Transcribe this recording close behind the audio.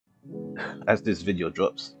as this video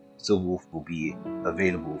drops, Silverwolf will be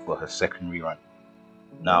available for her second rerun.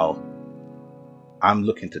 Now, I'm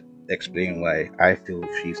looking to explain why I feel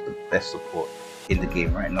she's the best support in the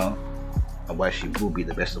game right now, and why she will be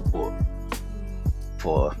the best support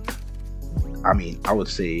for, I would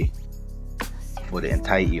say, for the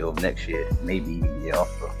entirety of next year, maybe even the year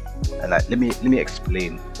after. And like, let me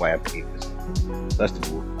explain why I believe this. First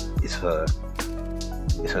of all, it's her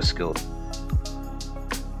skill,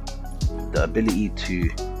 the ability to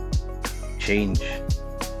change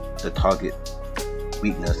the target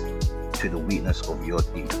weakness to the weakness of your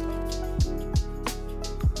team.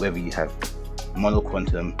 Whether you have mono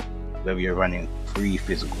quantum, whether you're running 3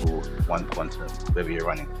 physical, 1 quantum, whether you're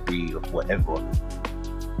running 3 or whatever,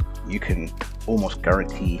 you can almost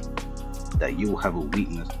guarantee that you will have a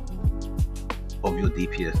weakness of your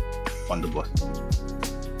DPS on the boss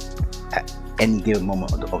at any given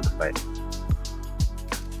moment of the fight.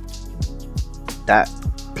 That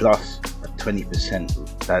plus a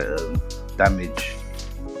 20% damage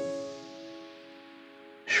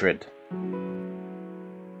shred, and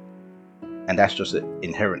that's just an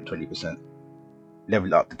inherent 20%. Level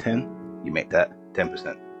it up to 10, you make that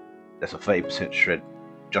 10%. That's a 30% shred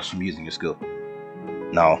just from using your skill.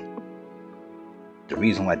 Now, the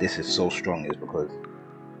reason why this is so strong is because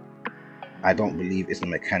I don't believe it's a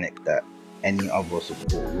mechanic that any other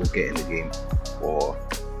support will get in the game for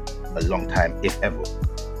a long time, if ever.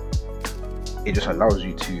 It just allows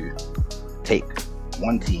you to take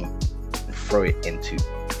one team and throw it into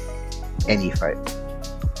any fight,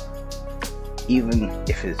 even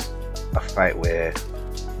if it's a fight where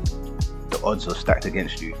the odds are stacked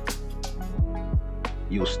against you.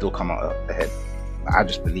 You'll still come out ahead. I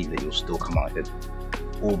just believe that you'll still come out ahead,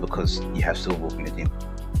 all because you have Silverwolf in your team.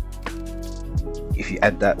 If you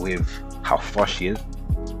add that with how fast she is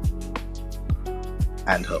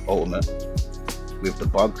and her ultimate with the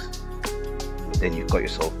bugs, then you've got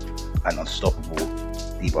yourself an unstoppable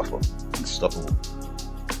debuffer. Unstoppable.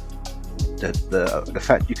 The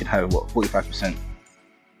fact you can have what, 45%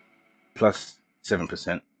 plus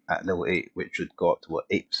 7% at level 8, which would go up to what,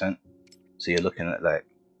 8%. So you're looking at like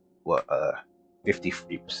what,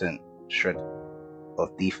 53% shred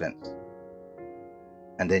of defense,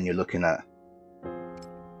 and then you're looking at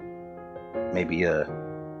maybe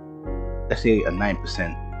let's say a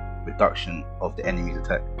 9% reduction of the enemy's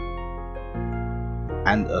attack,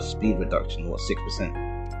 and a speed reduction, what, 6%,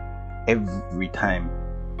 every time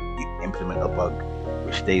you implement a bug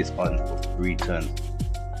which stays on for 3 turns.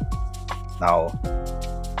 Now,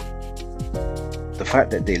 the fact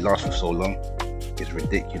that they last for so long is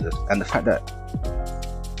ridiculous, and the fact that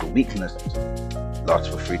the weakness lasts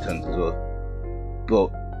for 3 turns as well. Well,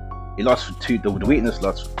 it lasts for 2. The weakness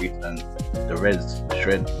lasts for 3 turns. The res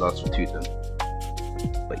shred lasts for 2 turns.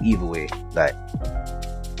 But either way, like,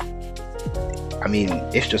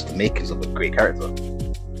 it's just the makings of a great character.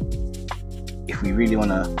 If we really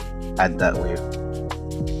want to add that with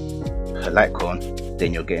her Lightcon,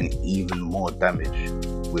 then you're getting even more damage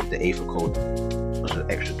with the Aether code, which is an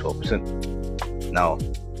extra 12%. Now,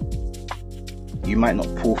 you might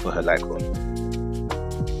not pull for her Lightcon,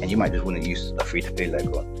 and you might just want to use a free-to-play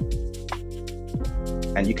Lightcon,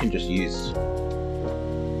 and you can just use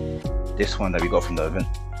this one that we got from the event.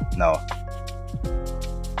 Now,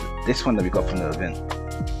 this one that we got from the event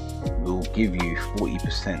will give you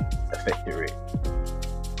 40% effective rate.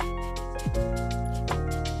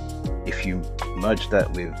 If you merge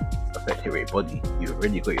that with effective rate body, you've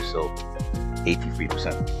already got yourself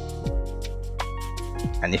 83%.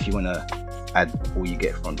 And if you want to add all you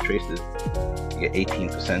get from traces, you get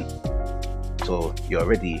 18%. So you're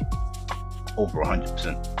already over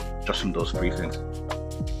 100% just from those 3 things.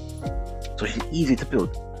 So it's easy to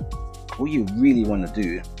build. All you really want to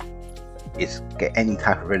do is get any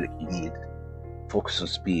type of relic you need, focus on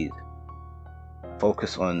speed,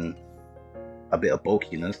 focus on a bit of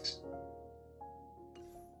bulkiness,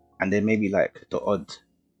 and then maybe like the odd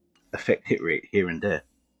effect hit rate here and there,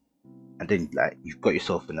 and then like you've got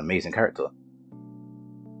yourself an amazing character.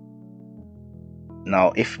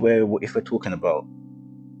 Now, if we're talking about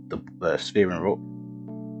the sphere and rope,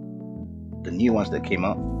 the new ones that came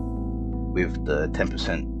out with the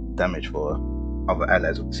 10% damage for other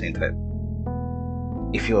allies of the same type,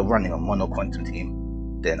 if you're running a mono quantum team,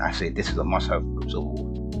 then I say this is a must-have from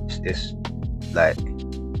Silverwolf. It's like,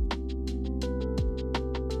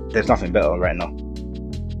 there's nothing better right now.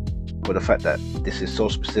 For the fact that this is so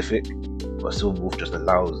specific, but Silverwolf just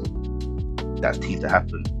allows that team to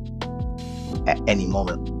happen at any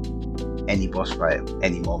moment, any boss fight,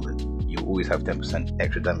 any moment. You always have 10%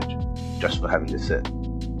 extra damage just for having this set.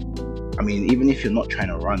 I mean, even if you're not trying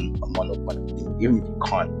to run a one, even if you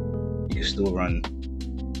can't, you can still run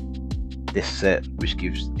this set, which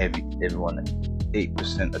gives everyone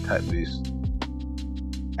 8% attack boost,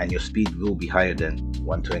 and your speed will be higher than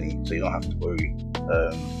 120, so you don't have to worry.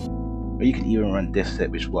 Or you can even run this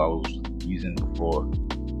set, which what I was using before,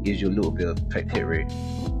 gives you a little bit of effect hit rate,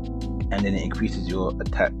 and then it increases your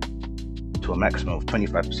attack to a maximum of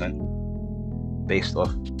 25% based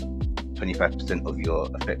off 25% of your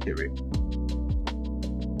effect hit rate.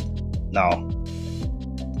 Now,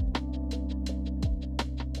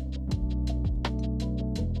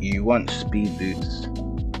 you want speed boots,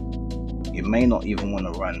 you may not even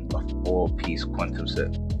want to run a 4-piece quantum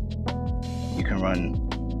set. You can run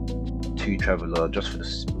 2 Traveler just for the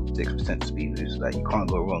 6% speed boost. Like, you can't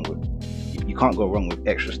go wrong with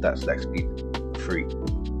extra stats like speed 3.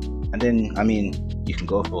 And then, I mean, you can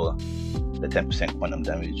go for the 10% quantum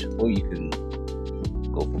damage, or you can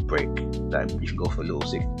go for break. Like, you can go for a little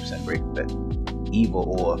 60% break effect. Either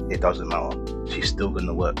or, it doesn't matter. She's still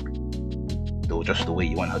gonna work, though, just the way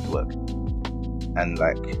you want her to work. And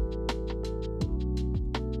like,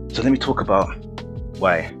 so let me talk about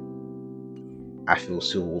why I feel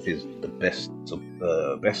Silverwolf is the best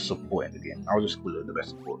support in the game. I'll just call her the best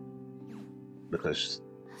support because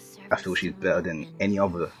I feel she's better than any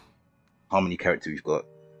other Harmony character we've got.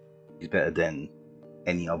 She's better than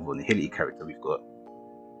any other Nihility character we've got.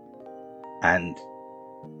 And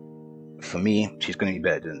for me, she's going to be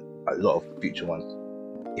better than a lot of future ones.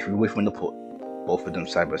 If we were to put both of them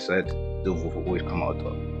side by side, Silverwolf will always come out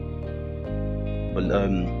top. But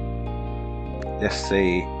let's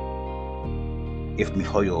say if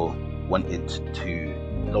miHoYo wanted to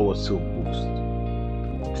lower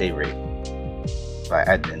Silverwolf's play rate by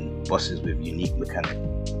adding bosses with unique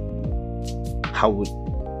mechanics, how would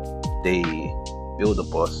they build a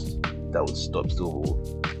boss that would stop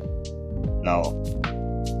Silverwolf? Now,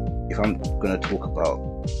 if I'm going to talk about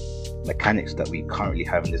mechanics that we currently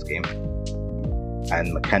have in this game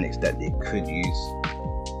and mechanics that they could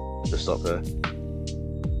use to stop her,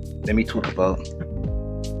 let me talk about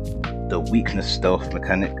the weakness stealth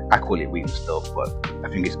mechanic. I call it weakness stealth, but I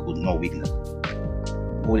think it's called no weakness.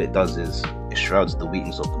 All it does is it shrouds the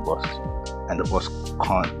weakness of the boss, and the boss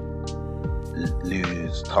can't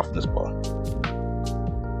lose toughness bar.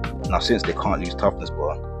 Now, since they can't lose toughness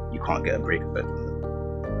bar, you can't get a break effect from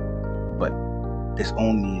them. But this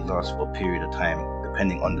only lasts for a period of time,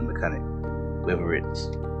 depending on the mechanic. Whether it's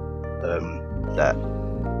that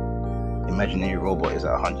imaginary robot is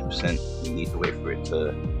at 100%, you need to wait for it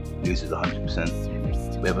to lose its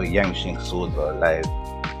 100%. Whether Yangshing's swords are alive,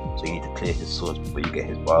 so you need to clear his swords before you get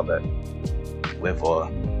his bar back. Whether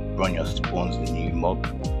Bronya spawns the new mob,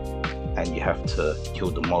 and you have to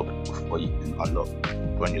kill the mob before you can unlock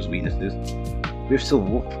Bronya's weaknesses. With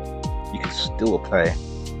Silverwolf, you can still apply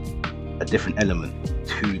a different element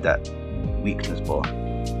to that weakness bar.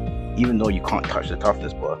 Even though you can't touch the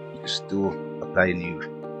toughness bar, you can still apply a new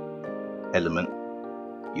element.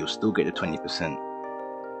 You'll still get the 20%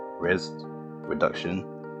 res reduction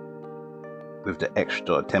with the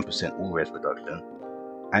extra 10% all res reduction,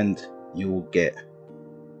 and you'll get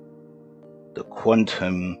the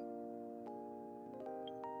quantum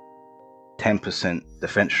 10%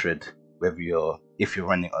 defense shred if you're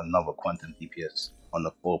running another quantum DPS on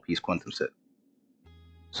the 4-piece quantum set.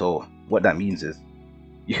 So what that means is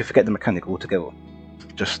you can forget the mechanic altogether.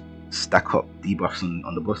 Just stack up debuffs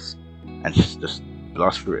on the boss and just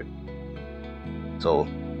blast through it. So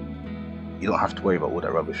you don't have to worry about all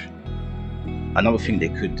that rubbish. Another thing they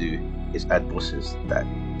could do is add bosses that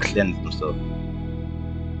cleanse themselves.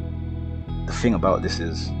 The thing about this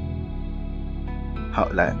is how,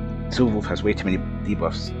 like, Silverwolf has way too many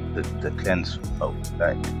debuffs to cleanse.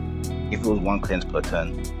 Like, if it was 1 cleanse per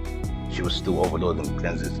turn, she was still overloading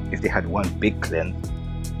cleanses. If they had 1 big cleanse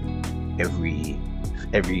every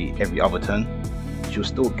other turn, she will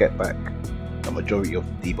still get back a majority of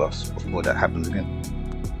debuffs before that happens again.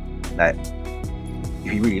 Like,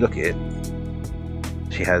 if you really look at it,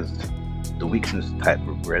 she has the weakness type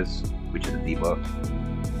of res, which is a debuff.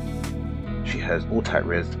 She has all type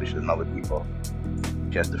res, which is another debuff.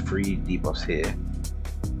 She has the 3 debuffs here.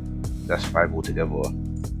 That's 5 altogether.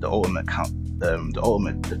 The ultimate the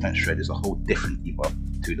ultimate defense shred is a whole different debuff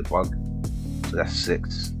to the bug, so that's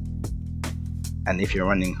 6. And if you're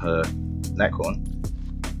running her Nightcone,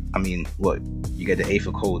 I mean, what, you get the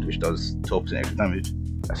Aether Cold, which does 12% extra damage.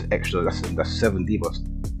 That's extra. That's 7 debuffs.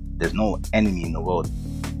 There's no enemy in the world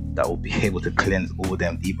that will be able to cleanse all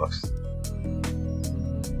them debuffs.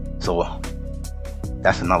 So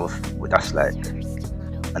that's like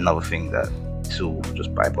another thing that Silverwolf will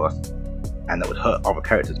just bypass. and that would hurt other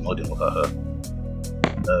characters more than it will hurt her.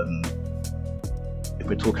 If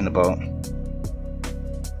we're talking about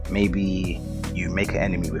maybe you make an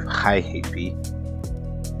enemy with high HP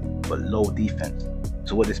but low defense,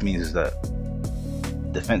 so what this means is that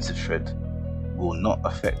defensive shred will not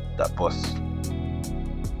affect that boss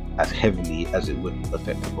as heavily as it would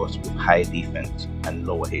affect a boss with high defense and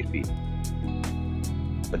lower HP.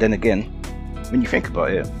 But then again, when you think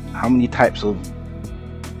about it, how many types of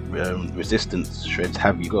resistance shreds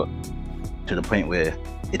have you got, to the point where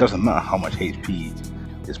it doesn't matter how much HP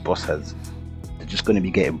this boss has, they're just going to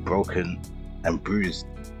be getting broken and bruised.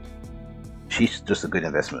 She's just a good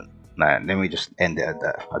investment. Now, let me just end it at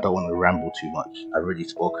that. I don't want to ramble too much. I've already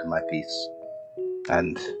spoken my piece,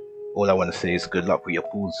 and all I want to say is good luck with your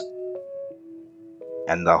pulls,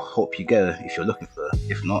 and I hope you get her if you're looking for her.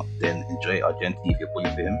 If not, then enjoy Argenti if you're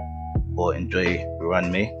pulling for him, or enjoy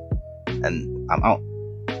Rerun May, and I'm out.